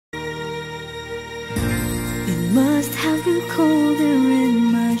must have been colder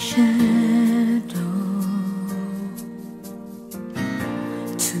in my shadow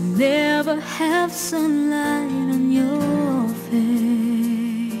to never have sunlight on your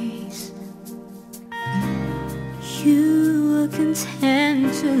face. You were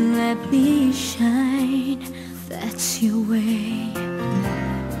content to let me shine, that's your way.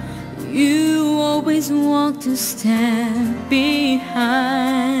 You always walked a step behind.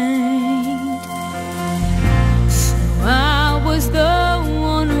 So I was the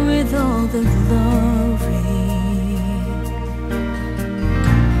one with all the glory,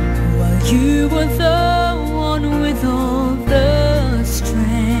 while you were the one with all the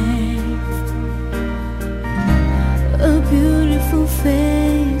strength. A beautiful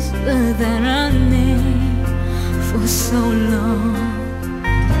face that I made for so long,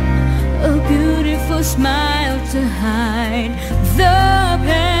 a beautiful smile to hide the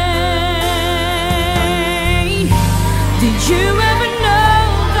pain. Did you ever know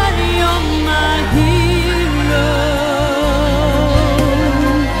that you're my hero?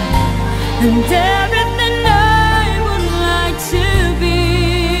 And everything I would like to be.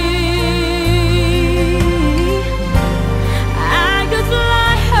 I could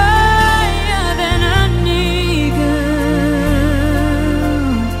fly higher than an eagle,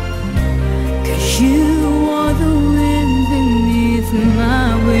 'cause you are the wind beneath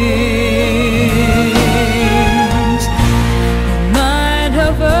my wings. It might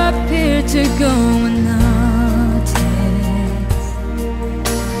have appeared to go unnoticed,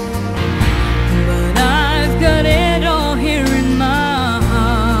 but I've got it all here in my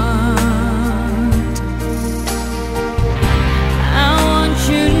heart. I want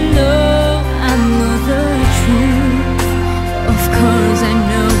you to know I know the truth. Of course I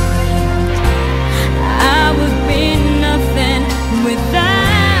know I would be nothing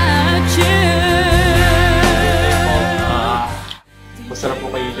without you. Masarap po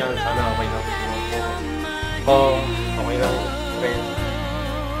kayo dyan. Sana okay lang po. Oo, okay lang. Friend.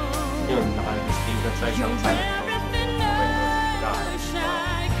 Yun, naka-steam na sa isang silent po.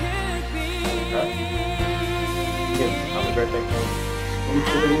 Yun, happy birthday po. Ulit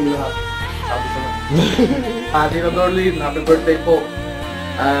po kayo lahat. Sabi ko na. Tito Dorlin, happy birthday po.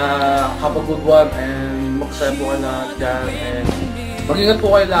 Have a good one and magsaya po kayo lahat dyan. And mag-ingat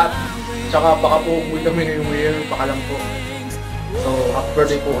po kayo lahat. Tsaka baka po umuwi kami ngayong year. Baka lang po. So, happy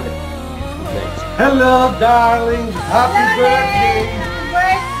birthday po ulit. Hello, darling. Happy birthday. Happy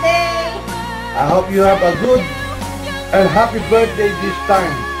birthday. I hope you have a good and happy birthday this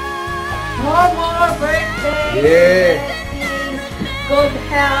time. More birthday. Yeah. Good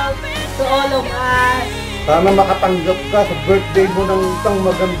health to all of us. Sana makatanggap ka sa birthday mo ng isang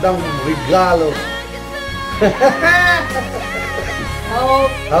magandang regalo.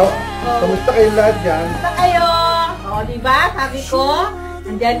 Kamusta kayo lahat dyan? Kamusta kayo? O, diba? Sabi ko,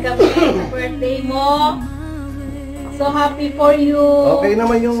 nandyan kami sa birthday mo. So happy for you. Okay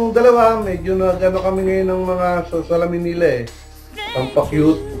naman yung dalawa. Medyo nagano kami ngayon ng mga salamin nila eh.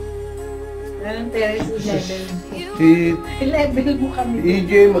 Pampa-cute. Anong terrace level? Si Level mo kami.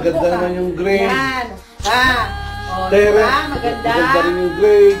 EJ, maganda naman yung grade. Yan. O, Terrace, diba? Maganda. maganda rin yung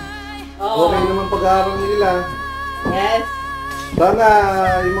grade. Oo. Okay naman pag-aaral nila. Yes. Sana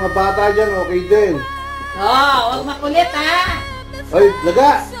yung mga bata dyan okay din. Huwag makulit ha. Ay,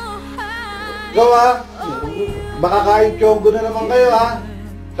 laga! Ikaw ha! Baka kain chonggo na naman kayo ha!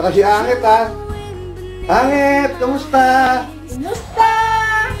 Saka si Angit ha! Angit! Kamusta? Kumusta?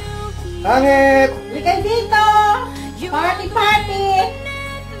 Angit! Likay dito! Party party!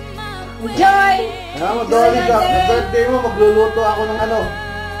 Enjoy! Alam mo, Dolly, sa birthday mo, magluluto ako ng ano,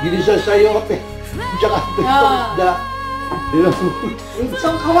 ginisa sayote. Tsaka isda.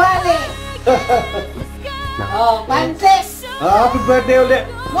 Isang kawali! Pansit! Happy birthday ulit!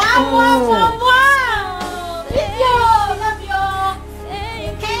 Wow! Wow! Wow! Enjoy!